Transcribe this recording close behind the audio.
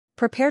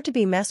Prepare to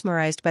be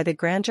mesmerized by the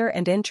grandeur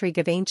and intrigue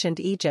of ancient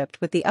Egypt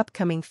with the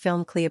upcoming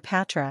film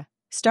Cleopatra,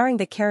 starring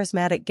the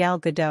charismatic Gal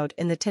Gadot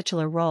in the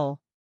titular role.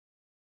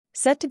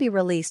 Set to be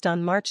released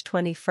on March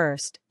 21,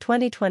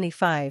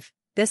 2025,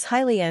 this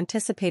highly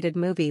anticipated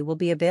movie will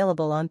be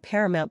available on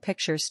Paramount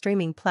Pictures'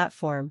 streaming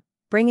platform,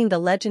 bringing the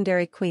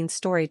legendary Queen's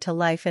story to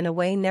life in a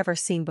way never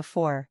seen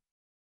before.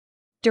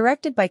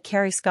 Directed by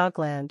Carrie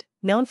Scogland,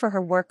 known for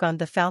her work on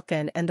The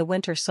Falcon and The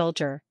Winter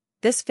Soldier,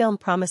 this film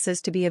promises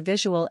to be a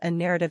visual and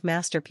narrative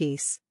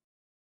masterpiece.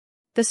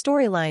 The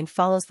storyline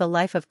follows the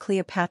life of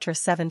Cleopatra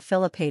VII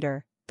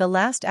Philopator, the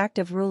last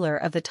active ruler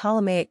of the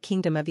Ptolemaic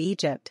Kingdom of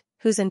Egypt,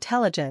 whose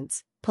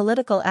intelligence,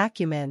 political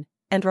acumen,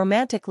 and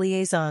romantic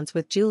liaisons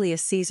with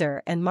Julius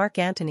Caesar and Mark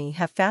Antony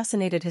have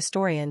fascinated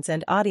historians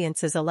and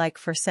audiences alike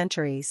for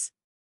centuries.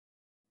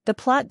 The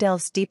plot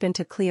delves deep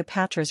into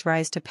Cleopatra's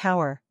rise to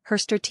power, her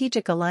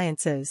strategic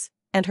alliances,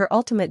 and her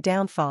ultimate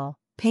downfall,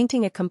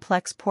 painting a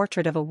complex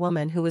portrait of a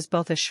woman who was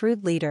both a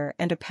shrewd leader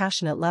and a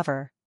passionate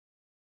lover.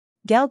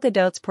 Gal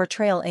Gadot's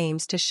portrayal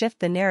aims to shift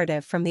the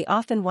narrative from the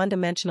often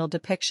one-dimensional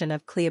depiction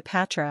of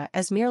Cleopatra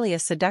as merely a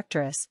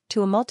seductress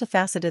to a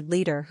multifaceted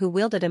leader who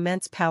wielded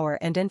immense power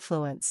and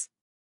influence.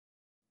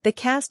 The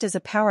cast is a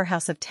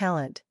powerhouse of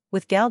talent,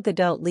 with Gal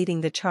Gadot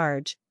leading the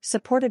charge,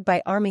 supported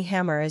by Armie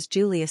Hammer as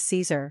Julius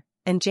Caesar,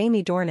 and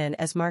Jamie Dornan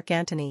as Mark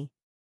Antony.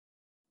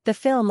 The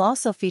film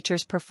also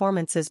features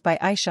performances by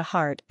Aisha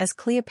Hart as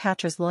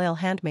Cleopatra's loyal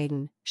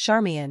handmaiden,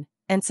 Charmian,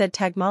 and Said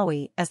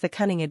Tagmawi as the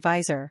cunning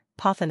advisor,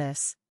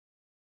 Pothinus.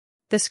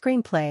 The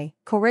screenplay,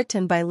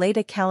 co-written by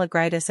Leda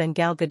Kalogridis and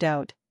Gal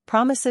Gadot,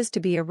 promises to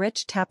be a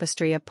rich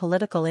tapestry of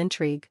political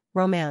intrigue,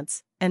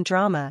 romance, and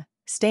drama,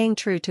 staying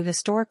true to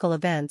historical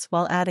events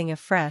while adding a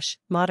fresh,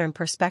 modern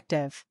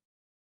perspective.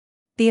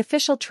 The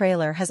official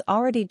trailer has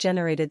already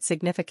generated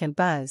significant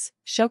buzz,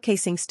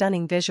 showcasing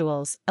stunning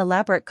visuals,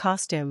 elaborate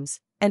costumes,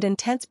 and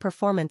intense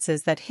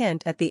performances that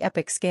hint at the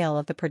epic scale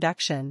of the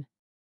production.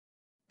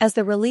 As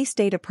the release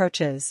date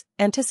approaches,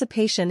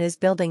 anticipation is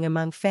building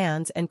among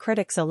fans and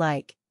critics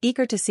alike,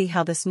 eager to see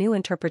how this new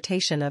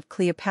interpretation of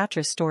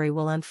Cleopatra's story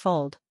will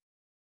unfold.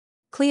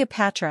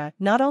 Cleopatra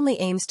not only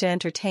aims to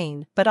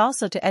entertain but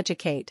also to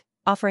educate,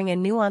 offering a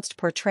nuanced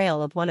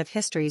portrayal of one of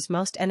history's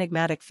most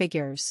enigmatic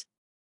figures.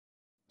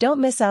 Don't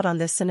miss out on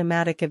this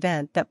cinematic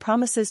event that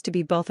promises to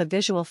be both a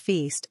visual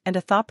feast and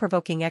a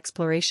thought-provoking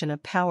exploration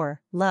of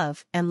power,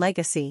 love, and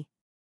legacy.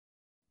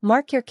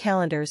 Mark your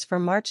calendars for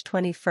March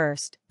 21,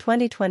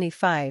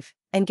 2025,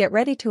 and get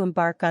ready to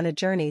embark on a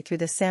journey through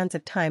the sands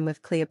of time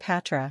with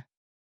Cleopatra.